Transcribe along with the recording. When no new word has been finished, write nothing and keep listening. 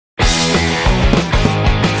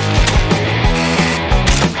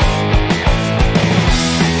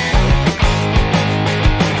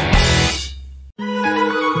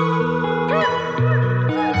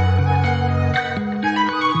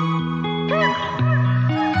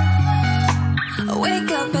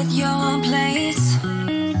Wake up at your place,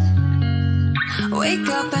 wake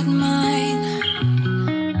up at mine.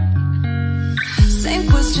 Same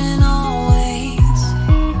question always.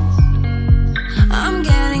 I'm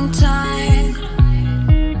getting tired.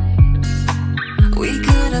 We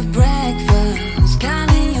could have breakfast,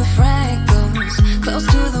 counting your freckles, close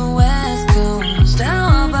to the west coast.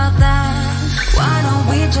 How about that? Why don't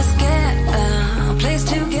we just get a place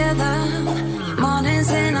together?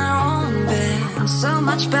 Mornings in our own bed, so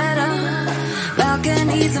much better.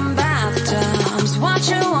 Balconies and bathtubs, what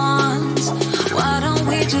you want? Why don't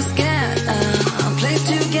we just get a place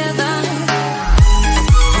together?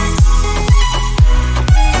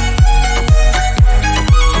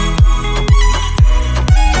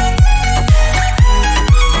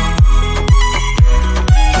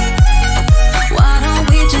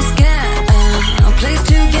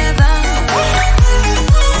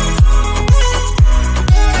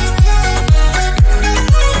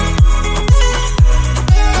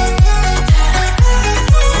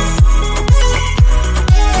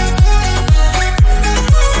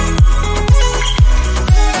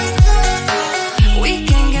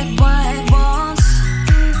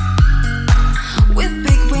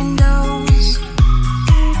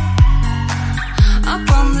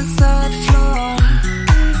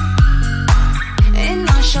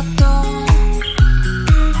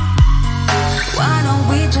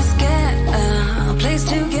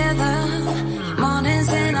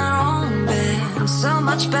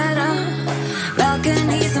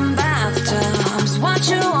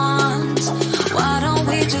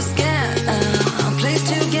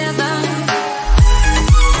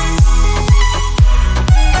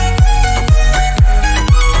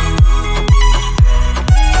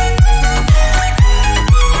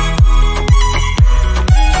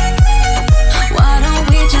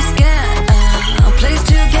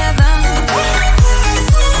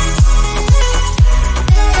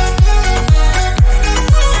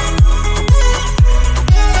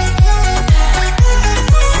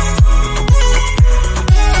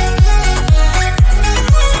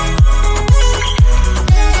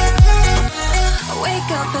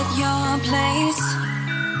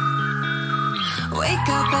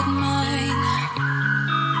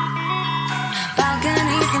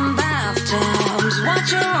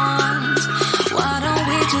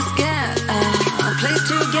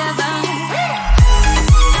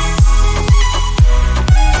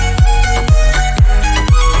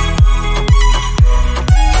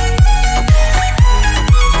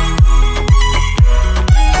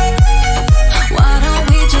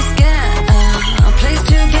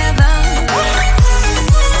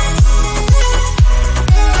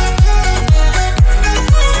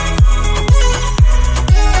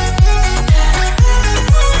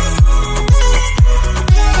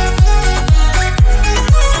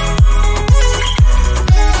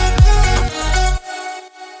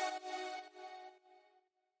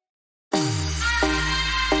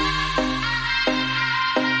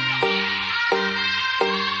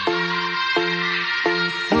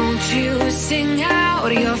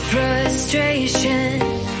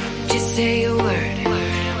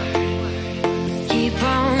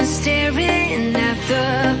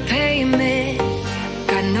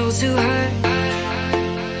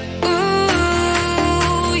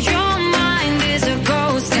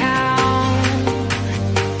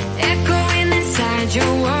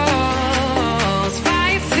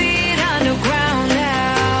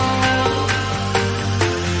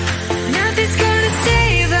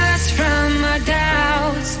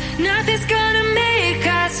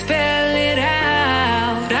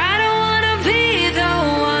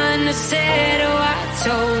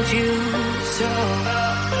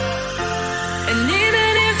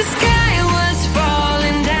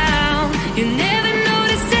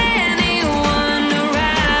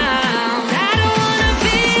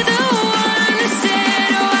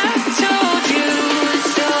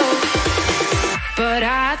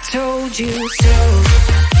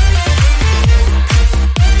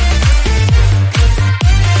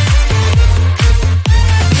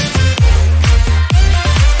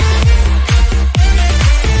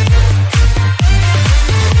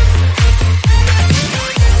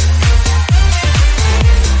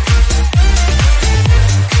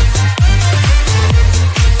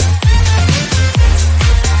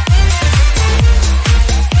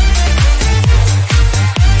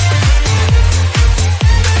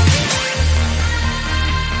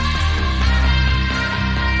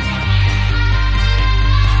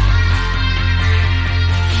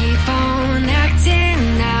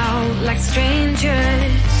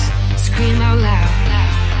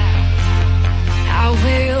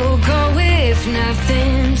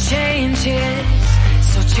 nothing changes,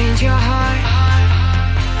 so change your heart.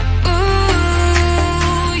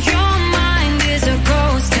 Ooh, your mind is a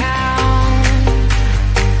ghost town,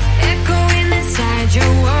 echoing inside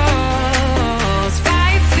your walls,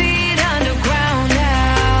 5 feet underground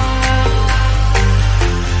now.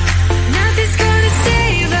 Nothing's gonna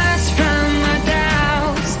save us from our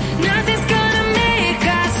doubts, nothing's gonna make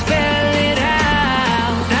us spell it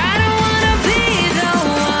out. I don't wanna be the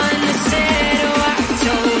one that said, oh, I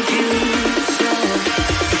told you so,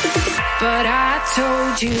 but I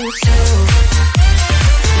told you so.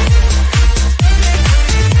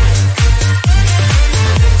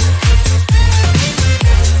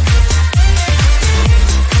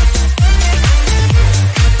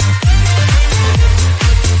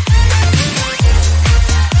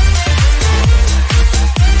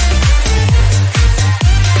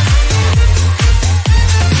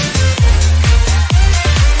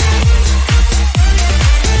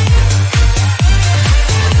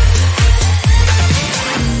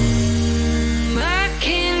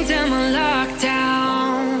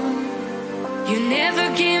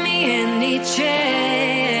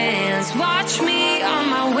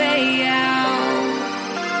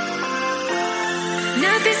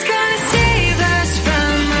 Nothing's gonna save us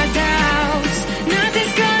from our doubts,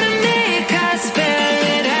 nothing's gonna make us spell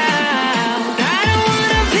it out. I don't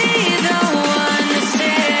wanna be the one that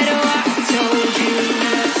said, oh, I told you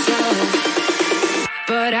so,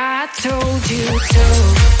 but I told you so.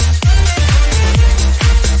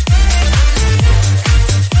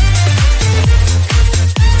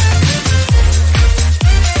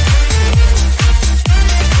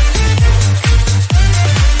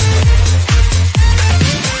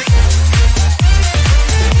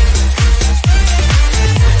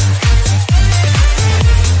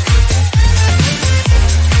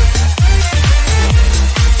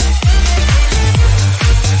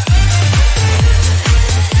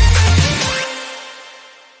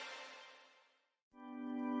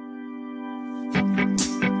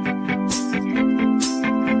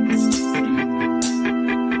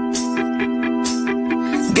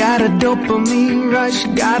 Got a dopamine rush,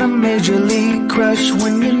 got a major league crush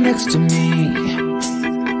when you're next to me.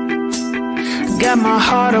 Got my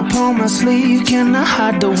heart upon my sleeve, can I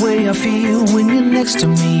hide the way I feel when you're next to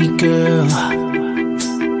me, girl?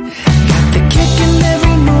 Got the kick in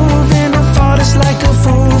every move and I fought us like a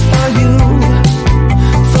fool for you,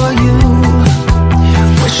 for you.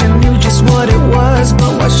 Wish I knew just what it was,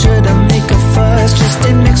 but why should I make a fuss? Just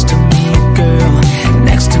stay next to me, girl,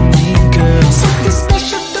 next to me, girl. Something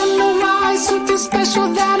special, don't know why, something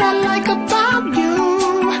special that I like about you,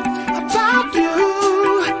 about you.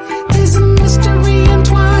 There's a mystery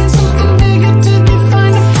entwined, something bigger to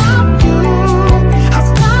define about you,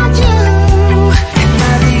 about you. Am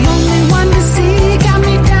I the only one to see? Got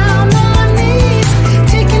me down on my knees,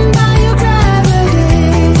 taken by your gravity.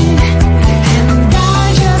 And I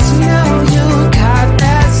just know you got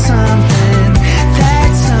that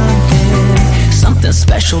something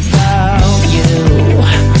special about you.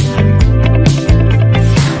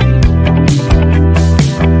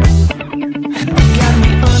 Got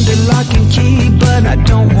me under lock and key, but I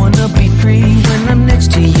don't wanna be free when I'm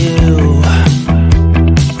next to you.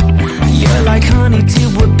 You're like honey to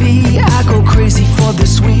a bee, I go crazy for the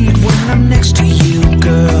sweet when I'm next to you,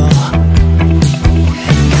 girl.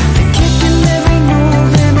 Got the kick in every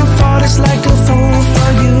move and I fought us like a fool for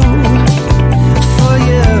you, for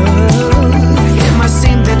you. It might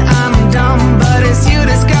seem that I'm dumb, but it's you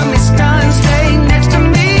that's got me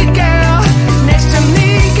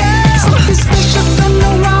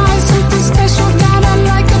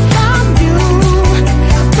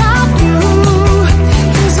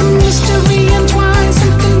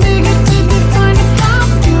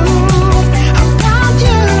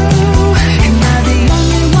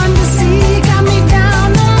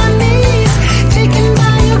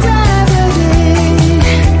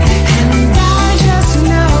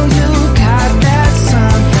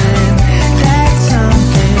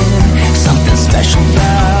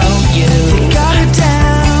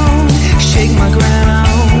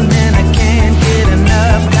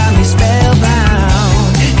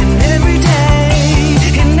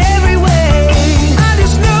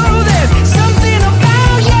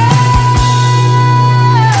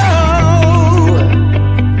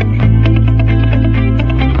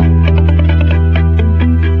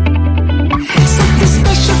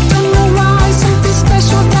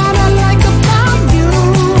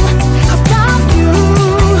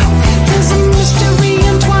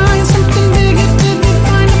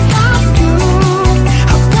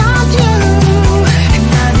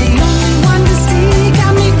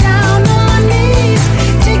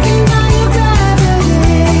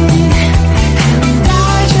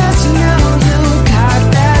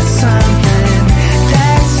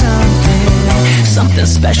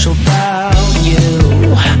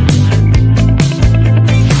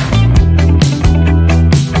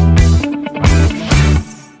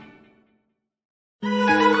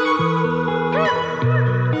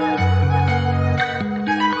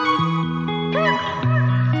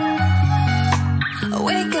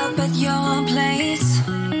up at your place,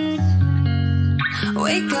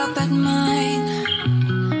 wake up at mine.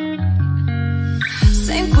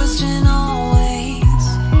 Same question always.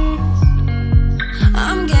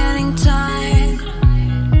 I'm getting tired.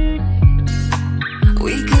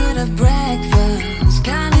 We could have breakfast,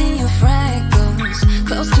 counting your freckles,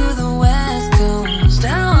 close to the west coast.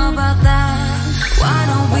 How about that? Why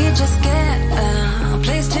don't we just get a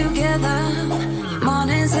place together?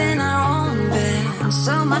 Mornings in our own bed,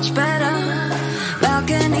 so much better.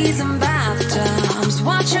 Balconies and bathtubs,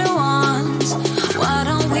 what you want? Why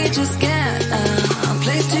don't we just get a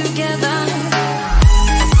place together?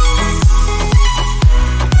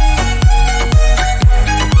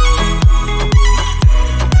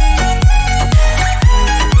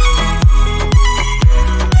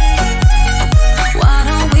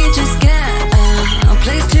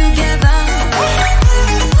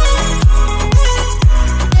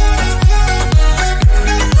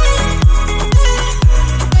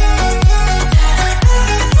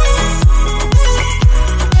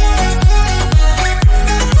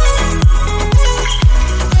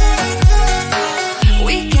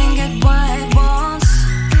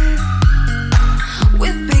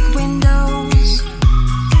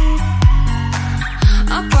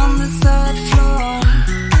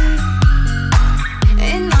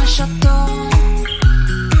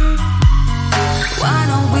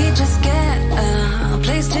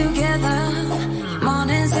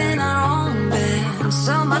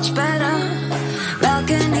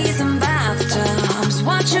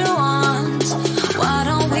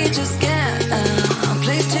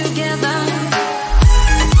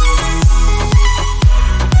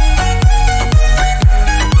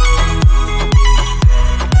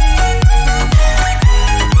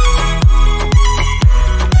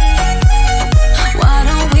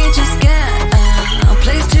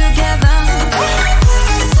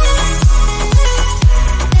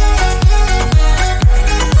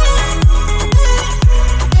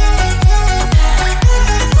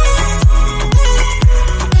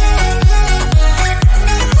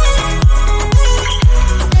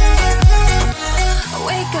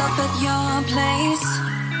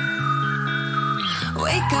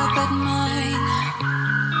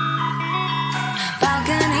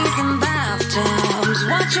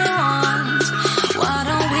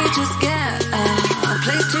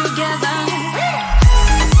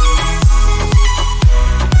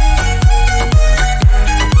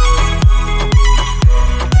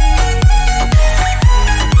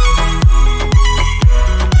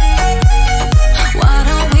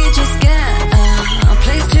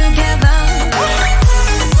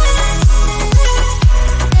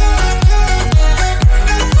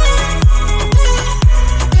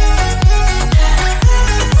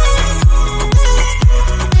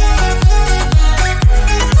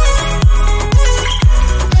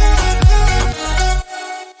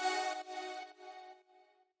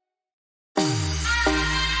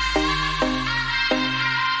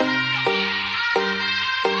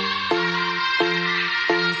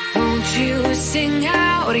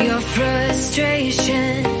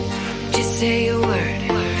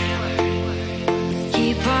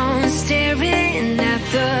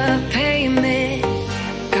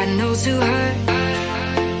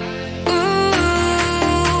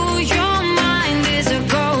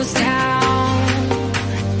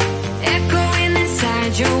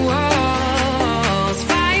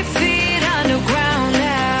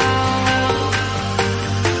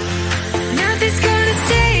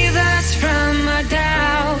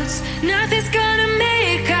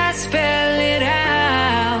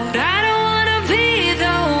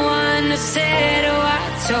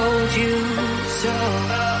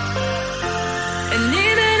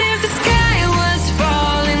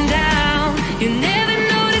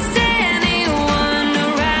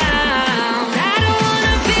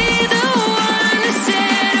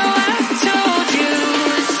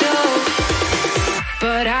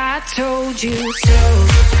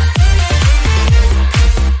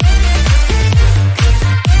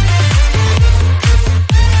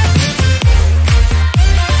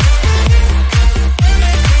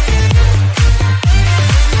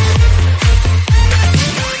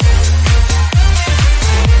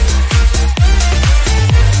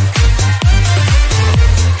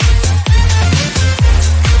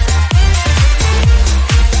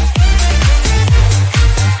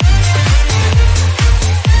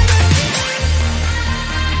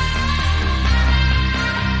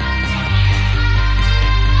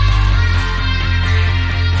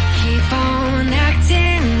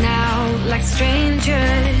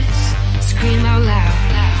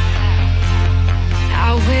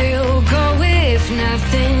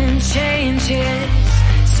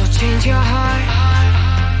 change your heart.